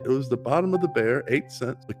It was the bottom of the bear, 8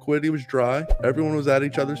 cents. Liquidity was dry. Everyone was at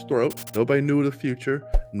each other's throat. Nobody knew the future.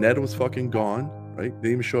 Ned was fucking gone, right? They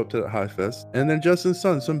didn't even show up to that high fest. And then Justin's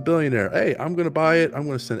son, some billionaire, hey, I'm going to buy it. I'm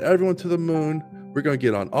going to send everyone to the moon. We're going to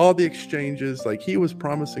get on all the exchanges. Like, he was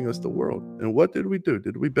promising us the world. And what did we do?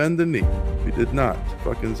 Did we bend the knee? We did not.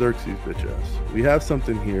 Fucking Xerxes, bitch ass. We have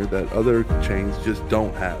something here that other chains just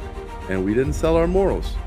don't have. And we didn't sell our morals.